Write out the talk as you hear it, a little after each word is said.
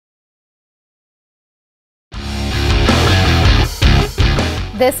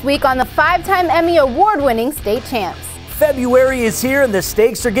This week on the 5-time Emmy Award-winning state champs. February is here and the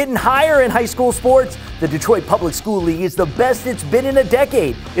stakes are getting higher in high school sports. The Detroit Public School League is the best it's been in a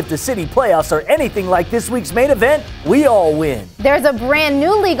decade. If the city playoffs are anything like this week's main event, we all win. There's a brand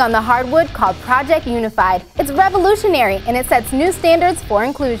new league on the hardwood called Project Unified. It's revolutionary and it sets new standards for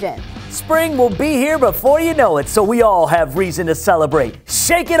inclusion. Spring will be here before you know it, so we all have reason to celebrate.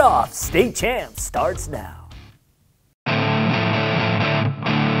 Shake it off! State Champs starts now.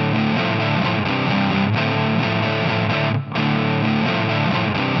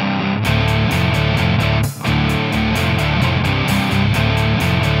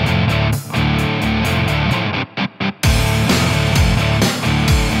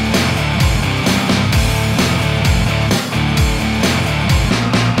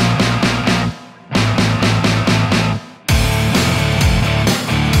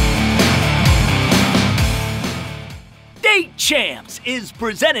 State Champs is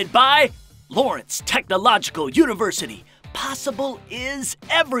presented by Lawrence Technological University. Possible is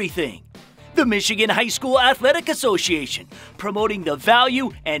everything. The Michigan High School Athletic Association, promoting the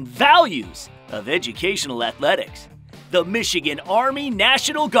value and values of educational athletics. The Michigan Army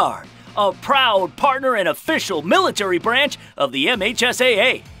National Guard, a proud partner and official military branch of the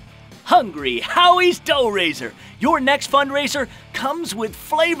MHSAA. Hungry Howie's Dough Raiser, your next fundraiser comes with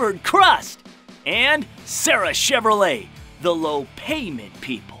flavored crust. And Sarah Chevrolet, the low payment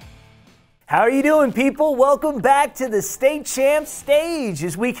people. How are you doing, people? Welcome back to the State Champs stage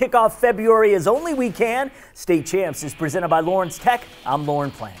as we kick off February as only we can. State Champs is presented by Lawrence Tech. I'm Lauren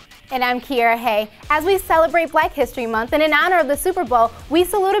Plant. And I'm Kiera Hay. As we celebrate Black History Month and in honor of the Super Bowl, we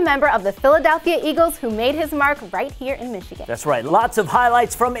salute a member of the Philadelphia Eagles who made his mark right here in Michigan. That's right. Lots of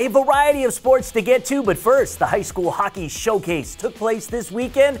highlights from a variety of sports to get to, but first, the High School Hockey Showcase took place this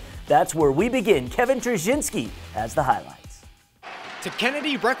weekend. That's where we begin. Kevin Trzynski has the highlights. To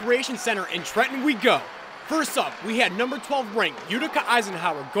Kennedy Recreation Center in Trenton we go. First up, we had number 12 ranked Utica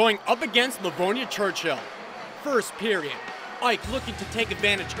Eisenhower going up against Livonia Churchill. First period, Ike looking to take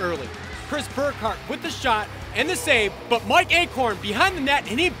advantage early. Chris Burkhart with the shot and the save, but Mike Acorn behind the net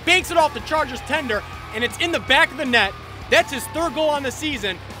and he banks it off the Chargers tender and it's in the back of the net. That's his third goal on the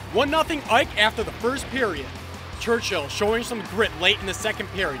season. 1-0 Ike after the first period. Churchill showing some grit late in the second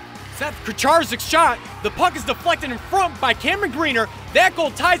period. Seth Kucharzik's shot, the puck is deflected in front by Cameron Greener. That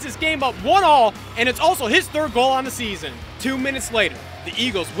goal ties this game up 1-1, and it's also his third goal on the season. 2 minutes later, the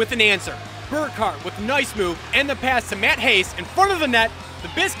Eagles with an answer. Burkhart with a nice move and the pass to Matt Hayes in front of the net.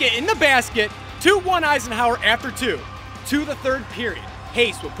 The biscuit in the basket. 2-1 Eisenhower after 2. To the third period,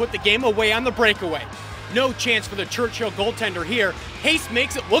 Hayes will put the game away on the breakaway. No chance for the Churchill goaltender here. Hayes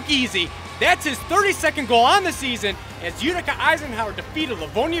makes it look easy. That's his 32nd goal on the season as Utica Eisenhower defeated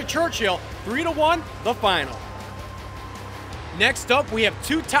Livonia Churchill 3-1, the final. Next up, we have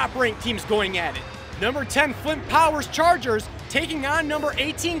two top-ranked teams going at it. Number 10 Flint Powers Chargers taking on number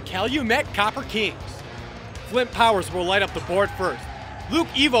 18 Calumet Copper Kings. Flint Powers will light up the board first. Luke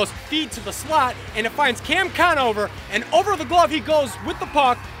Evos feed to the slot and it finds Cam Conover, and over the glove he goes with the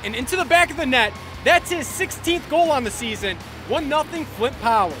puck and into the back of the net. That's his 16th goal on the season, 1-0 Flint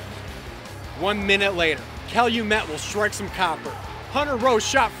Powers. 1 minute later, Calumet will strike some copper. Hunter Rowe's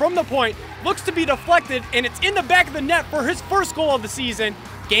shot from the point looks to be deflected and it's in the back of the net for his first goal of the season.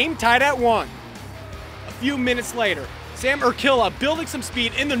 Game tied at 1. A few minutes later, Sam Urquilla building some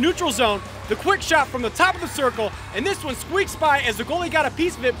speed in the neutral zone. The quick shot from the top of the circle, and this one squeaks by as the goalie got a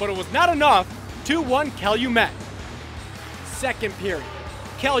piece of it, but it was not enough. 2-1 Calumet. Second period,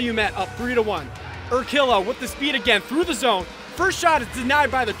 Calumet up 3-1. Urquilla with the speed again through the zone. First shot is denied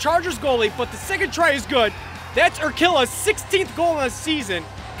by the Chargers goalie, but the second try is good. That's Urquilla's 16th goal of the season.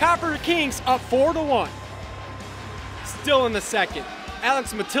 Copper Kings up 4-1. Still in the second,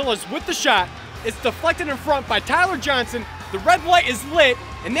 Alex Matilla's with the shot. It's deflected in front by Tyler Johnson. The red light is lit,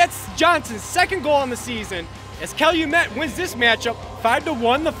 and that's Johnson's second goal on the season as Calumet wins this matchup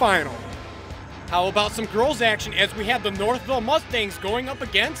 5-1 the final. How about some girls action as we have the Northville Mustangs going up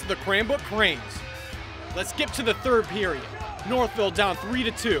against the Cranbrook Cranes. Let's skip to the third period. Northville down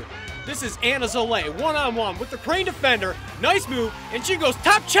 3-2. This is Anna Zolay one-on-one with the Crane defender. Nice move, and she goes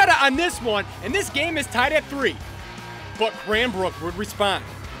top cheddar on this one, and this game is tied at 3. But Cranbrook would respond.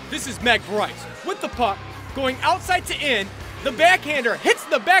 This is Meg Bryce with the puck, going outside to in. The backhander hits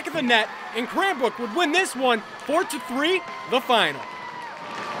the back of the net, and Cranbrook would win this one 4-3, the final.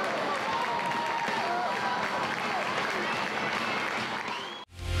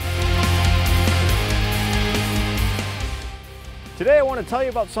 Today I want to tell you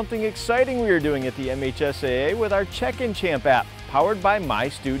about something exciting we are doing at the MHSAA with our Check-in Champ app, powered by My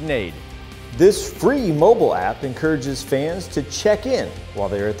Student Aid. This free mobile app encourages fans to check in while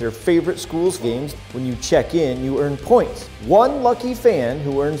they're at their favorite school's games. When you check in, you earn points. One lucky fan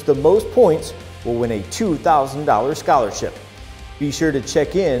who earns the most points will win a $2,000 scholarship. Be sure to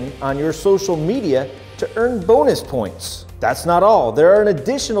check in on your social media to earn bonus points. That's not all. There are an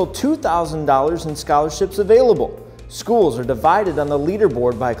additional $2,000 in scholarships available. Schools are divided on the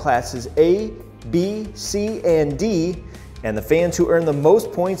leaderboard by classes A, B, C, and D, and the fans who earn the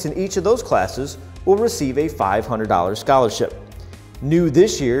most points in each of those classes will receive a $500 scholarship. New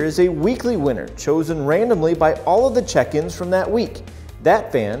this year is a weekly winner chosen randomly by all of the check-ins from that week.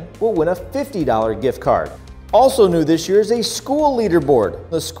 That fan will win a $50 gift card. Also new this year is a school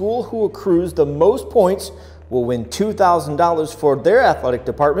leaderboard. The school who accrues the most points will win $2,000 for their athletic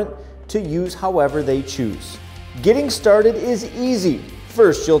department to use however they choose. Getting started is easy.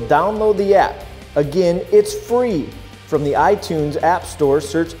 First, you'll download the app. Again, it's free. From the iTunes App Store,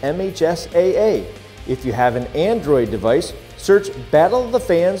 search MHSAA. If you have an Android device, search Battle of the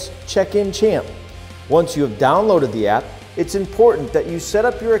Fans Check-In Champ. Once you have downloaded the app, it's important that you set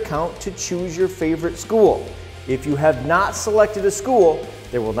up your account to choose your favorite school. If you have not selected a school,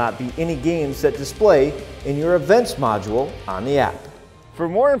 there will not be any games that display in your events module on the app. For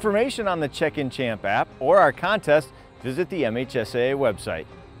more information on the Check-In Champ app or our contest, visit the MHSAA website.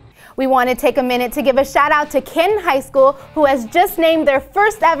 We want to take a minute to give a shout out to Canton High School, who has just named their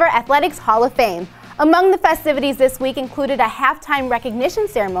first ever Athletics Hall of Fame. Among the festivities this week included a halftime recognition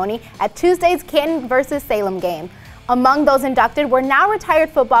ceremony at Tuesday's Canton vs. Salem game. Among those inducted were now retired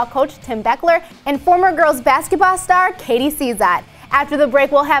football coach Tim Beckler and former girls basketball star Katie Cezat. After the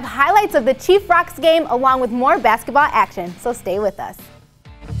break, we'll have highlights of the Chief Rocks game along with more basketball action, so stay with us.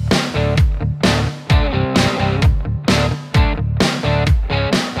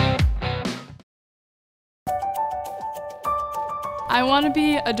 I want to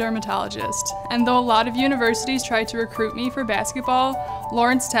be a dermatologist, and though a lot of universities tried to recruit me for basketball,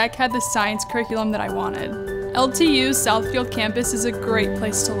 Lawrence Tech had the science curriculum that I wanted. LTU's Southfield campus is a great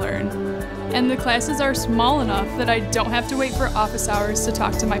place to learn, and the classes are small enough that I don't have to wait for office hours to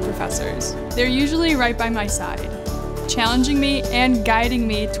talk to my professors. They're usually right by my side, challenging me and guiding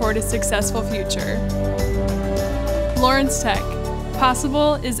me toward a successful future. Lawrence Tech.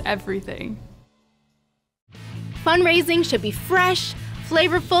 Possible is everything. Fundraising should be fresh,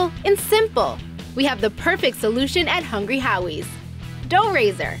 flavorful, and simple. We have the perfect solution at Hungry Howie's. Dough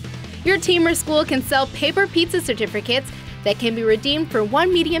Raiser. Your team or school can sell paper pizza certificates that can be redeemed for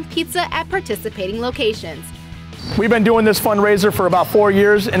one medium pizza at participating locations. We've been doing this fundraiser for about 4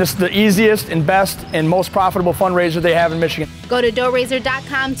 years, and it's the easiest and best and most profitable fundraiser they have in Michigan. Go to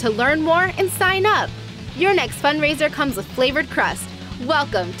doughraiser.com to learn more and sign up. Your next fundraiser comes with flavored crust.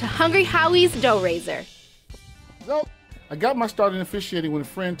 Welcome to Hungry Howie's Dough Raiser. So, I got my start in officiating when a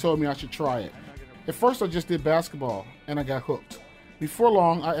friend told me I should try it. At first I just did basketball, and I got hooked. Before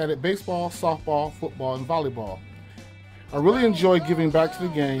long, I added baseball, softball, football, and volleyball. I really enjoy giving back to the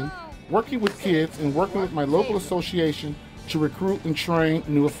game, working with kids, and working with my local association to recruit and train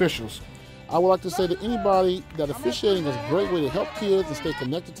new officials. I would like to say to anybody that officiating is a great way to help kids and stay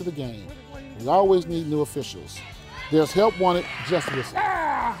connected to the game. We always need new officials. There's help wanted, just listen.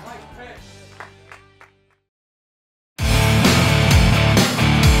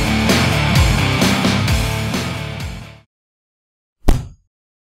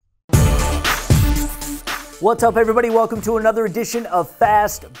 What's up, everybody? Welcome to another edition of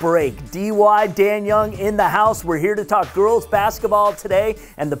Fast Break. DY, Dan Young in the house. We're here to talk girls basketball today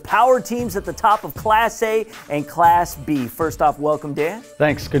and the power teams at the top of Class A and Class B. First off, welcome, Dan.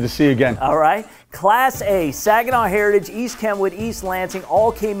 Thanks. Good to see you again. All right. Class A, Saginaw Heritage, East Kentwood, East Lansing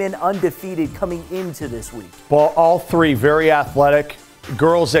all came in undefeated coming into this week. Well, all three very athletic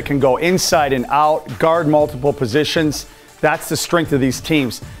girls that can go inside and out, guard multiple positions. That's the strength of these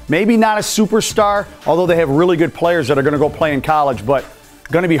teams. Maybe not a superstar, although they have really good players that are going to go play in college, but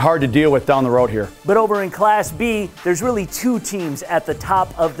going to be hard to deal with down the road here. But over in Class B, there's really two teams at the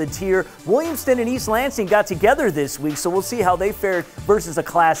top of the tier. Williamston and East Lansing got together this week, so we'll see how they fared versus a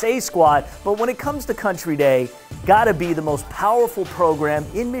Class A squad. But when it comes to Country Day, gotta be the most powerful program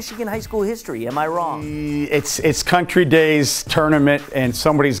in Michigan high school history. Am I wrong? It's Country Day's tournament, and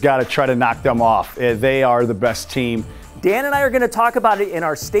somebody's got to try to knock them off. They are the best team. Dan and I are going to talk about it in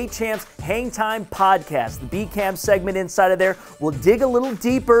our State Champs Hang Time podcast. The B-Cam segment inside of there. We'll dig a little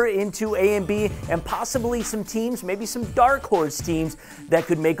deeper into A and B and possibly some teams, maybe some dark horse teams that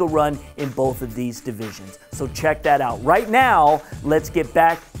could make a run in both of these divisions. So check that out. Right now, let's get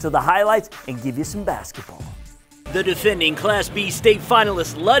back to the highlights and give you some basketball. The defending Class B state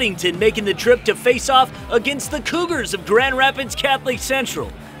finalist Ludington making the trip to face off against the Cougars of Grand Rapids Catholic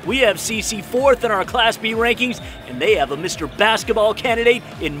Central. We have CC 4th in our Class B rankings, and they have a Mr. Basketball candidate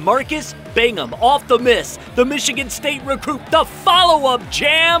in Marcus Bingham. Off the miss, the Michigan State recruit, the follow-up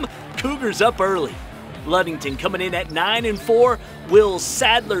jam. Cougars up early. Ludington coming in at 9-4. Will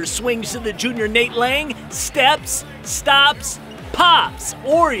Sadler swings to the junior Nate Lang, steps, stops, pops.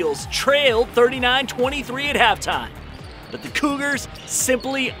 Orioles trailed 39-23 at halftime. But the Cougars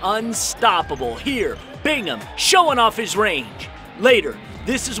simply unstoppable. Here, Bingham showing off his range. Later,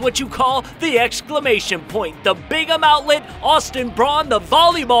 this is what you call the exclamation point. The Bingham outlet, Austin Braun, the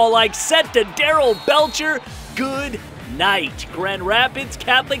volleyball-like set to Daryl Belcher. Good night. Grand Rapids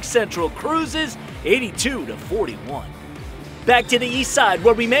Catholic Central cruises 82-41. Back to the east side,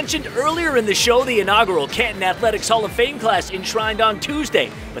 where we mentioned earlier in the show the inaugural Canton Athletics Hall of Fame class enshrined on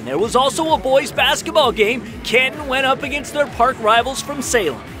Tuesday. But there was also a boys basketball game. Canton went up against their park rivals from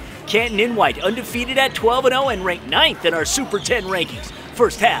Salem. Canton in white, undefeated at 12-0 and ranked 9th in our Super 10 rankings.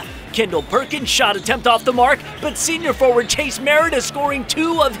 First half, Kendall Perkins shot attempt off the mark, but senior forward Chase Merida scoring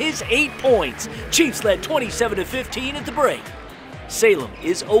 2 of his 8 points. Chiefs led 27-15 at the break. Salem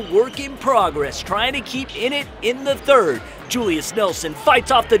is a work in progress, trying to keep in it in the third. Julius Nelson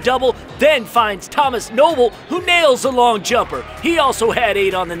fights off the double, then finds Thomas Noble, who nails a long jumper. He also had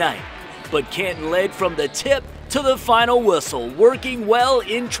 8 on the night. But Canton led from the tip to the final whistle. Working well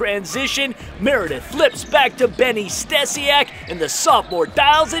in transition, Meredith flips back to Benny Stesiak, and the sophomore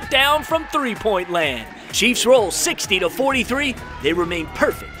dials it down from three-point land. Chiefs roll 60-43. They remain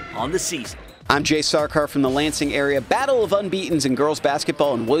perfect on the season. I'm Jay Sarkar from the Lansing area. Battle of unbeatens in girls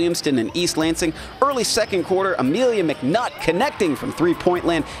basketball in Williamston and East Lansing. Early second quarter, Amelia McNutt connecting from three-point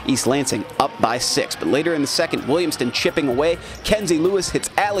land. East Lansing up by 6. But later in the second, Williamston chipping away. Kenzie Lewis hits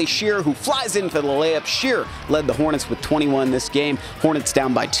Allie Shearer, who flies in for the layup. Shearer led the Hornets with 21 this game. Hornets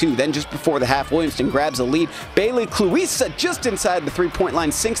down by 2. Then just before the half, Williamston grabs a lead. Bailey Cluisa just inside the three-point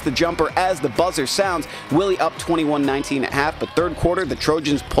line sinks the jumper as the buzzer sounds. Willie up 21-19 at half, but third quarter, the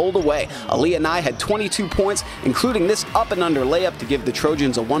Trojans pulled away. Aaliyah Nye had 22 points, including this up and under layup to give the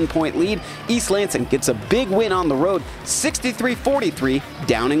Trojans a 1-point lead. East Lansing gets a big win on the road, 63-43,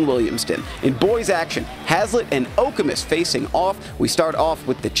 downing Williamston. In boys action, Hazlitt and Okemos facing off. We start off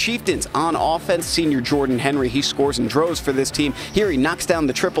with the Chieftains on offense. Senior Jordan Henry, he scores in droves for this team. Here he knocks down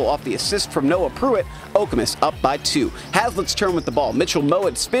the triple off the assist from Noah Pruitt. Okemos up by 2. Hazlitt's turn with the ball. Mitchell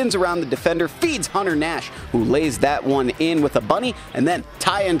Mowat spins around the defender, feeds Hunter Nash, who lays that one in with a bunny, and then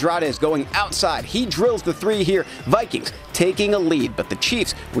Ty Andrade is going outside. He drills the 3 here. Vikings taking a lead, but the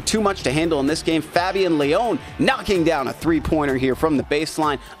Chiefs were too much to handle in this game. Fabian Leon knocking down a 3-pointer here from the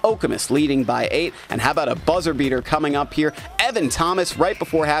baseline. Okemos leading by 8. And how about a buzzer beater coming up here? Evan Thomas right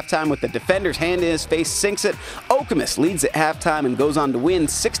before halftime with the defender's hand in his face sinks it. Okemos leads at halftime and goes on to win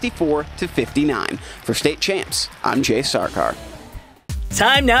 64-59. For state champs, I'm Jay Sarkar.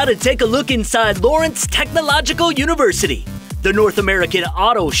 Time now to take a look inside Lawrence Technological University. The North American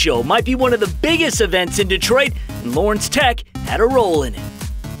Auto Show might be one of the biggest events in Detroit, and Lawrence Tech had a role in it.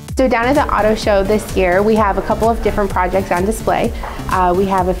 So down at the auto show this year, we have a couple of different projects on display. We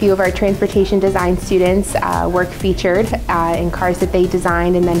have a few of our transportation design students work featured in cars that they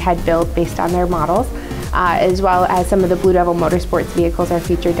designed and then had built based on their models, as well as some of the Blue Devil Motorsports vehicles are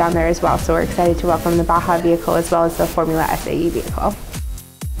featured down there as well. So we're excited to welcome the Baja vehicle as well as the Formula SAE vehicle.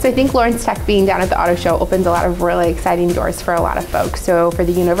 So I think Lawrence Tech being down at the auto show opens a lot of really exciting doors for a lot of folks. So for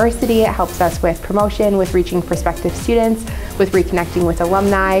the university, it helps us with promotion, with reaching prospective students, with reconnecting with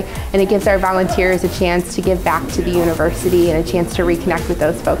alumni, and it gives our volunteers a chance to give back to the university and a chance to reconnect with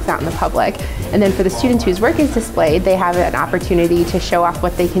those folks out in the public. And then for the students whose work is displayed, they have an opportunity to show off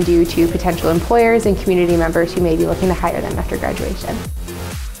what they can do to potential employers and community members who may be looking to hire them after graduation.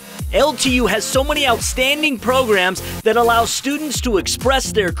 LTU has so many outstanding programs that allow students to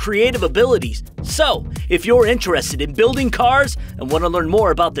express their creative abilities. So, if you're interested in building cars and want to learn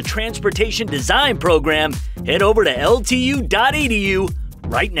more about the Transportation Design program, head over to ltu.edu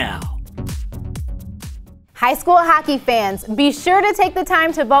right now. High school hockey fans, be sure to take the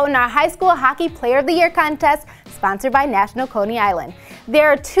time to vote in our High School Hockey Player of the Year contest, sponsored by National Coney Island. There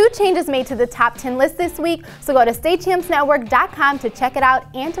are 2 changes made to the top 10 list this week, so go to statechampsnetwork.com to check it out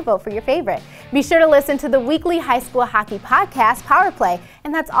and to vote for your favorite. Be sure to listen to the weekly high school hockey podcast, Power Play,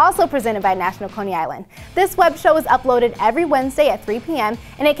 and that's also presented by National Coney Island. This web show is uploaded every Wednesday at 3 p.m.,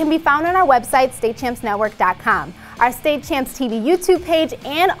 and it can be found on our website, statechampsnetwork.com, our State Champs TV YouTube page,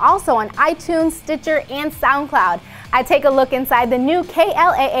 and also on iTunes, Stitcher, and SoundCloud. I take a look inside the new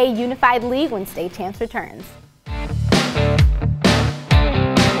KLAA Unified League when State Champs returns.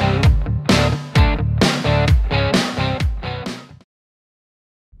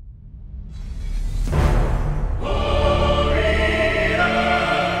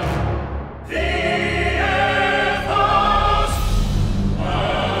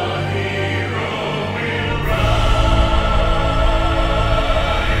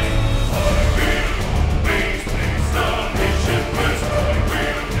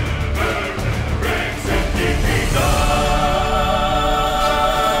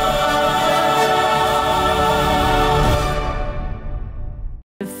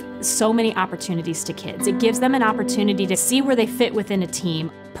 so many opportunities to kids. It gives them an opportunity to see where they fit within a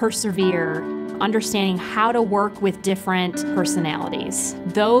team, persevere, understanding how to work with different personalities.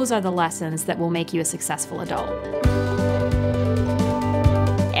 Those are the lessons that will make you a successful adult.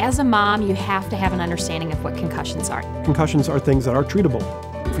 As a mom, you have to have an understanding of what concussions are. Concussions are things that are treatable.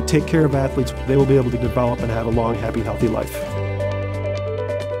 If we take care of athletes, they will be able to develop and have a long, happy, healthy life.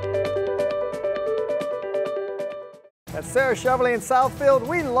 At Sarah Chevrolet in Southfield,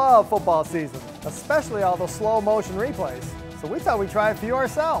 we love football season, especially all those slow motion replays. So we thought we'd try a few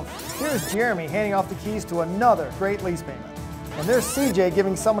ourselves. Here's Jeremy handing off the keys to another great lease payment. And there's CJ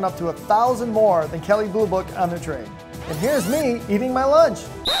giving someone up to $1,000 more than Kelly Blue Book on their trade. And here's me eating my lunch.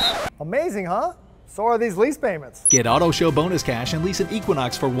 Amazing, huh? So are these lease payments. Get Auto Show bonus cash and lease an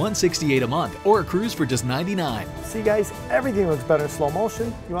Equinox for $168 a month or a Cruise for just $99. See guys, everything looks better in slow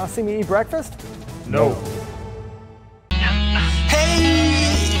motion. You want to see me eat breakfast? No.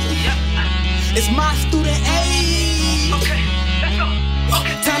 It's my student aid. Okay, let's go.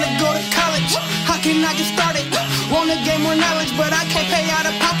 Okay. Time to go to college. How can I get started? Want to gain more knowledge, but I can't pay out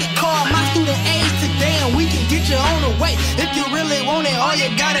of pocket. Call my student aid today and we can get you on the way. If you really want it, all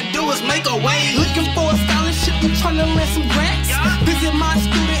you gotta do is make a way. Looking for a scholarship, you trying to land some grants? Visit my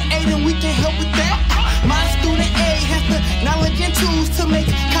student aid and we can help with that. My student aid has the knowledge and tools to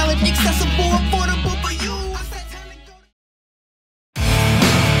make college accessible, affordable for you.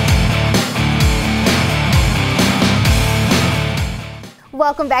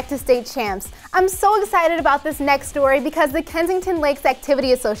 Welcome back to State Champs. I'm so excited about this next story because the Kensington Lakes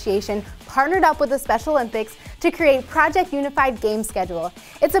Activity Association partnered up with the Special Olympics to create Project Unified Game Schedule.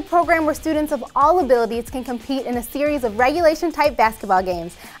 It's a program where students of all abilities can compete in a series of regulation-type basketball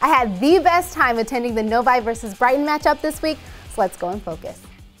games. I had the best time attending the Novi versus Brighton matchup this week, so let's go and focus.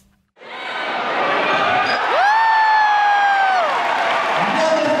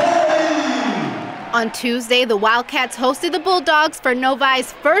 On Tuesday, the Wildcats hosted the Bulldogs for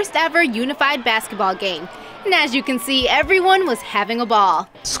Novi's first ever unified basketball game. And as you can see, everyone was having a ball.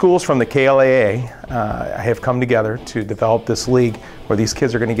 Schools from the KLAA have come together to develop this league where these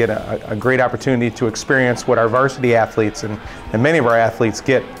kids are going to get a great opportunity to experience what our varsity athletes and many of our athletes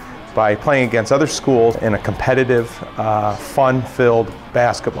get by playing against other schools in a competitive, fun-filled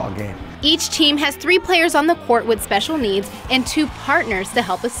basketball game. Each team has 3 players on the court with special needs and 2 partners to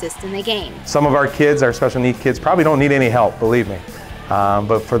help assist in the game. Some of our kids, our special need kids, probably don't need any help, believe me.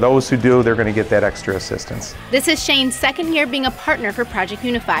 But for those who do, they're going to get that extra assistance. This is Shane's second year being a partner for Project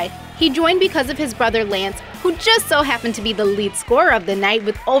Unified. He joined because of his brother Lance, who just so happened to be the lead scorer of the night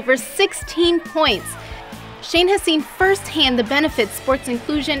with over 16 points. Shane has seen firsthand the benefits sports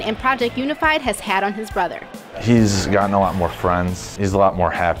inclusion and Project Unified has had on his brother. He's gotten a lot more friends. He's a lot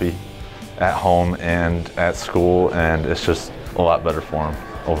more happy at home and at school, and it's just a lot better for him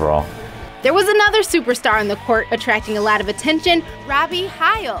overall. There was another superstar on the court attracting a lot of attention, Robbie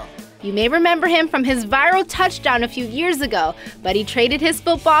Heil. You may remember him from his viral touchdown a few years ago, but he traded his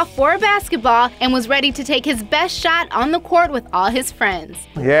football for a basketball and was ready to take his best shot on the court with all his friends.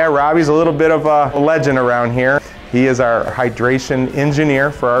 Yeah, Robbie's a little bit of a legend around here. He is our hydration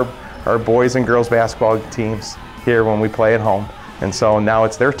engineer for our boys and girls basketball teams here when we play at home. And so now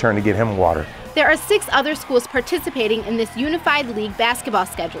it's their turn to get him water. There are 6 other schools participating in this unified league basketball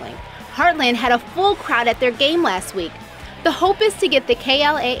scheduling. Heartland had a full crowd at their game last week. The hope is to get the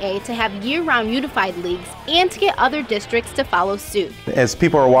KLAA to have year-round unified leagues and to get other districts to follow suit. As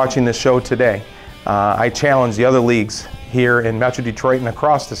people are watching this show today, I challenge the other leagues here in Metro Detroit and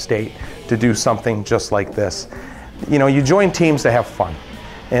across the state to do something just like this. You know, you join teams to have fun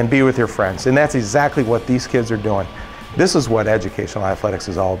and be with your friends, and that's exactly what these kids are doing. This is what educational athletics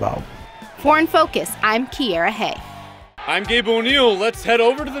is all about. For In Focus, I'm Kiera Hay. I'm Gabe O'Neill. Let's head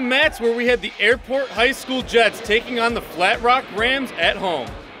over to the mats where we had the Airport High School Jets taking on the Flat Rock Rams at home.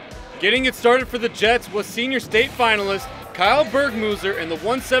 Getting it started for the Jets was senior state finalist Kyle Bergmuser in the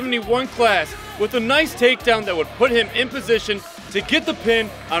 171 class with a nice takedown that would put him in position to get the pin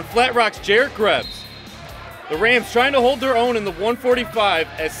on Flat Rock's Jarrett Krebs. The Rams trying to hold their own in the 145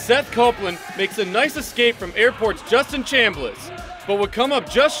 as Seth Copeland makes a nice escape from Airport's Justin Chambliss, but would come up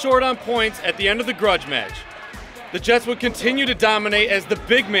just short on points at the end of the grudge match. The Jets would continue to dominate as the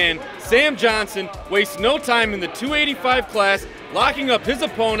big man, Sam Johnson, wastes no time in the 285 class, locking up his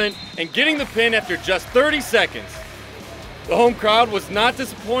opponent and getting the pin after just 30 seconds. The home crowd was not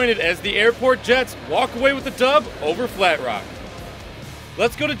disappointed as the Airport Jets walk away with the dub over Flat Rock.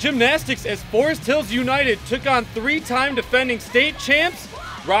 Let's go to gymnastics as Forest Hills United took on 3-time defending state champs,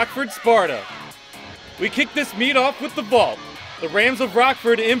 Rockford Sparta. We kick this meet off with the vault. The Rams of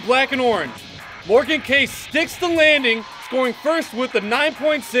Rockford in black and orange. Morgan Case sticks the landing, scoring first with the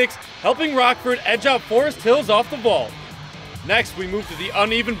 9.6 helping Rockford edge out Forest Hills off the vault. Next, we move to the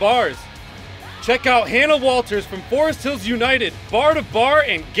uneven bars. Check out Hannah Walters from Forest Hills United, bar to bar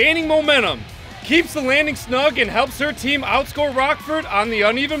and gaining momentum. Keeps the landing snug and helps her team outscore Rockford on the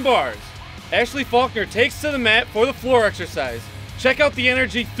uneven bars. Ashley Faulkner takes to the mat for the floor exercise. Check out the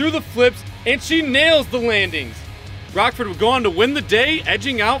energy through the flips, and she nails the landings. Rockford would go on to win the day,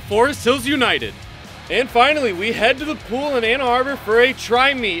 edging out Forest Hills United. And finally, we head to the pool in Ann Arbor for a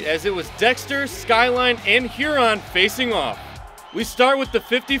tri-meet as it was Dexter, Skyline, and Huron facing off. We start with the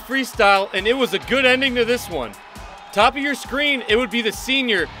 50 freestyle, and it was a good ending to this one. Top of your screen, it would be the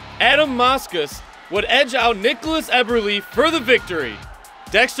senior, Adam Moskus, would edge out Nicholas Eberly for the victory.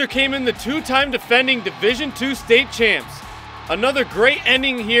 Dexter came in the two-time defending Division II state champs. Another great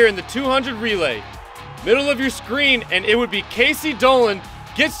ending here in the 200 relay. Middle of your screen, and it would be Casey Dolan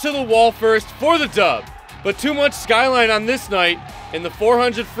gets to the wall first for the dub. But too much Skyline on this night. In the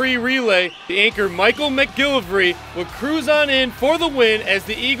 400 free relay, the anchor Michael McGillivray would cruise on in for the win as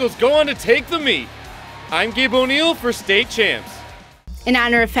the Eagles go on to take the meet. I'm Gabe O'Neill for State Champs. In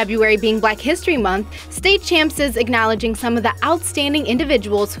honor of February being Black History Month, State Champs is acknowledging some of the outstanding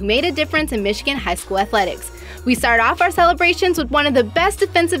individuals who made a difference in Michigan high school athletics. We start off our celebrations with one of the best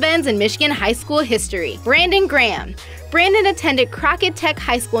defensive ends in Michigan high school history, Brandon Graham. Brandon attended Crockett Tech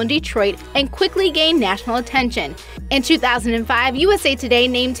High School in Detroit and quickly gained national attention. In 2005, USA Today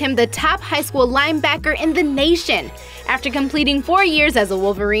named him the top high school linebacker in the nation. After completing 4 years as a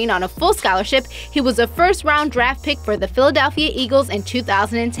Wolverine on a full scholarship, he was a first-round draft pick for the Philadelphia Eagles in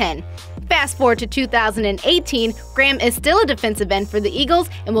 2010. Fast forward to 2018, Graham is still a defensive end for the Eagles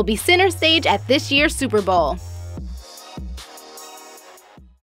and will be center stage at this year's Super Bowl.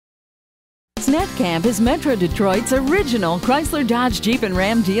 Snap Camp is Metro Detroit's original Chrysler, Dodge, Jeep, and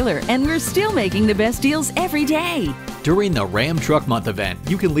Ram dealer, and we're still making the best deals every day. During the Ram Truck Month event,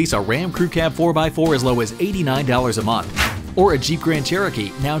 you can lease a Ram Crew Cab 4x4 as low as $89 a month, or a Jeep Grand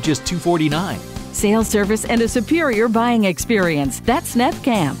Cherokee, now just $249. Sales service and a superior buying experience. That's Snap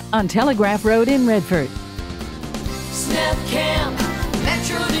Camp on Telegraph Road in Redford. Snap Camp,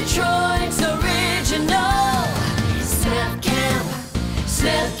 Metro Detroit's original. Snap Camp,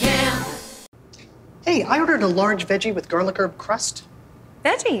 Snap Camp. Hey, I ordered a large veggie with garlic herb crust.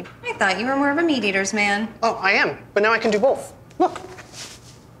 Veggie? I thought you were more of a meat eater's man. Oh, I am, but now I can do both. Look,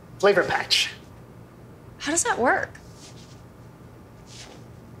 flavor patch. How does that work?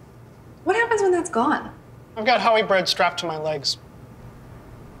 What happens when that's gone? I've got Howie bread strapped to my legs.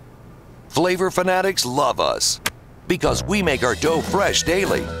 Flavor fanatics love us because we make our dough fresh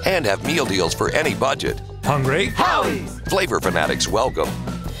daily and have meal deals for any budget. Hungry? Howie's! Flavor fanatics welcome.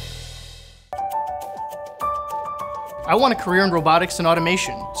 I want a career in robotics and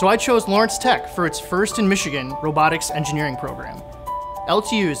automation, so I chose Lawrence Tech for its first in Michigan robotics engineering program.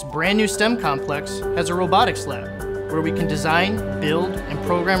 LTU's brand new STEM complex has a robotics lab where we can design, build, and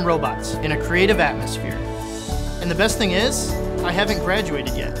program robots in a creative atmosphere. And the best thing is, I haven't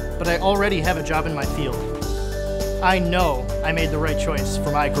graduated yet, but I already have a job in my field. I know I made the right choice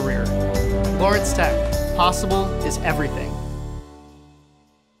for my career. Lawrence Tech, possible is everything.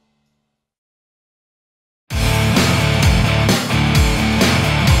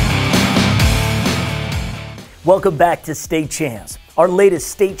 Welcome back to State Champs. Our latest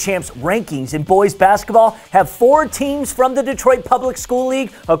State Champs rankings in boys basketball have 4 teams from the Detroit Public School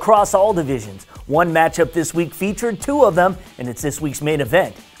League across all divisions. One matchup this week featured 2 of them, and it's this week's main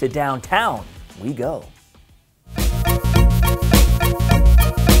event. To downtown we go.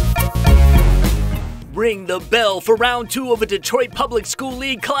 Ring the bell for round 2 of a Detroit Public School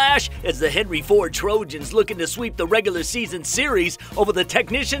League clash as the Henry Ford Trojans looking to sweep the regular season series over the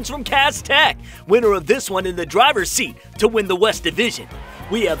Technicians from Cass Tech. Winner of this one in the driver's seat to win the West Division.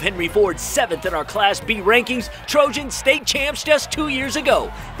 We have Henry Ford 7th in our Class B rankings. Trojans state champs just 2 years ago.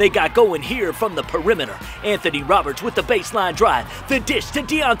 They got going here from the perimeter. Anthony Roberts with the baseline drive. The dish to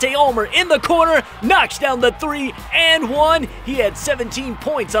Deontay Ulmer in the corner. Knocks down the 3 and 1. He had 17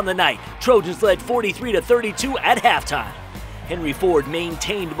 points on the night. Trojans led 43-32 at halftime. Henry Ford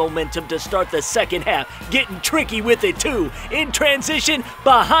maintained momentum to start the second half, getting tricky with it too. In transition,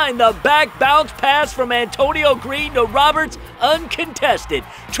 behind the back bounce pass from Antonio Green to Roberts, uncontested.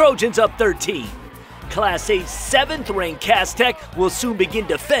 Trojans up 13. Class A 7th-ranked Cass Tech will soon begin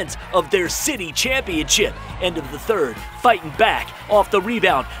defense of their city championship. End of the third, fighting back off the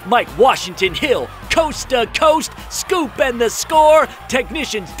rebound. Mike Washington Hill, coast to coast, scoop and the score.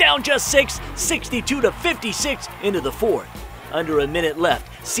 Technicians down just 6, 62-56 into the fourth. Under a minute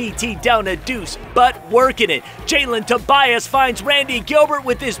left, CT down a deuce, but working it. Jalen Tobias finds Randy Gilbert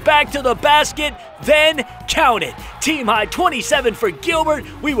with his back to the basket, then count it. Team high 27 for Gilbert.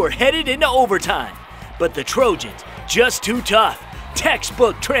 We were headed into overtime. But the Trojans, just too tough.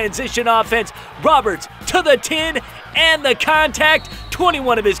 Textbook transition offense. Roberts to the tin and the contact.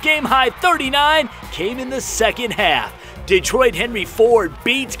 21 of his game-high 39 came in the second half. Detroit Henry Ford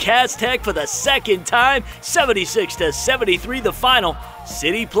beats Cass Tech for the second time, 76-73 the final.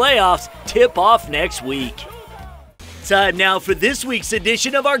 City playoffs tip off next week. Time now for this week's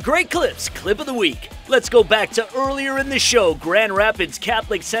edition of our Great Clips, Clip of the Week. Let's go back to earlier in the show. Grand Rapids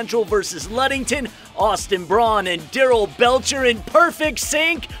Catholic Central versus Ludington. Austin Braun and Daryl Belcher in perfect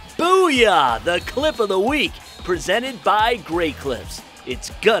sync. Booyah! The Clip of the Week, presented by Great Clips. It's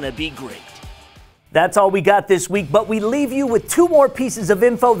gonna be great. That's all we got this week, but we leave you with 2 more pieces of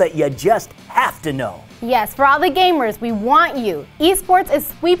info that you just have to know. Yes, for all the gamers, we want you. Esports is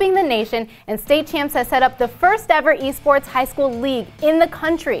sweeping the nation, and State Champs has set up the first ever esports high school league in the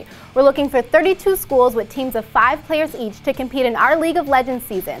country. We're looking for 32 schools with teams of 5 players each to compete in our League of Legends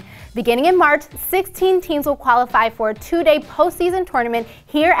season. Beginning in March, 16 teams will qualify for a 2-day postseason tournament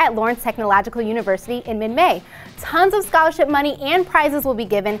here at Lawrence Technological University in mid-May. Tons of scholarship money and prizes will be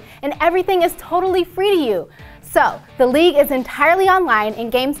given, and everything is totally free to you. So, the league is entirely online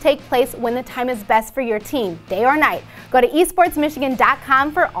and games take place when the time is best for your team, day or night. Go to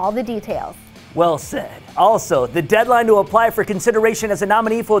esportsmichigan.com for all the details. Well said. Also, the deadline to apply for consideration as a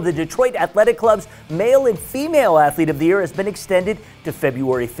nominee for the Detroit Athletic Club's Male and Female Athlete of the Year has been extended to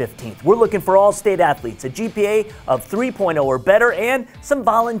February 15th. We're looking for all state athletes, a GPA of 3.0 or better, and some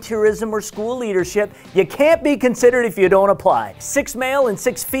volunteerism or school leadership. You can't be considered if you don't apply. 6 male and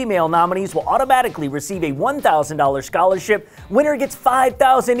 6 female nominees will automatically receive a $1,000 scholarship. Winner gets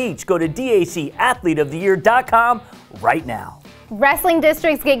 $5,000 each. Go to dacathleteoftheyear.com right now. Wrestling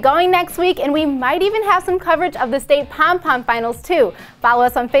districts get going next week, and we might even have some coverage of the state pom-pom finals too. Follow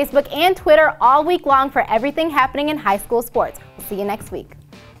us on Facebook and Twitter all week long for everything happening in high school sports. We'll see you next week.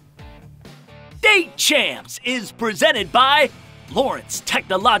 State Champs is presented by Lawrence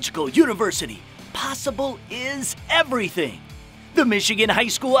Technological University. Possible is everything. The Michigan High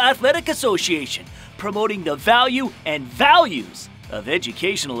School Athletic Association, promoting the value and values of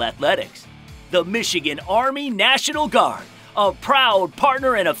educational athletics. The Michigan Army National Guard, a proud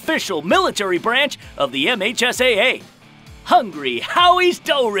partner and official military branch of the MHSAA. Hungry Howie's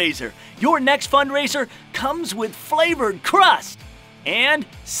Dough Raiser. Your next fundraiser comes with flavored crust. And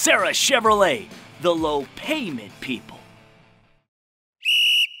Sarah Chevrolet, the low payment people.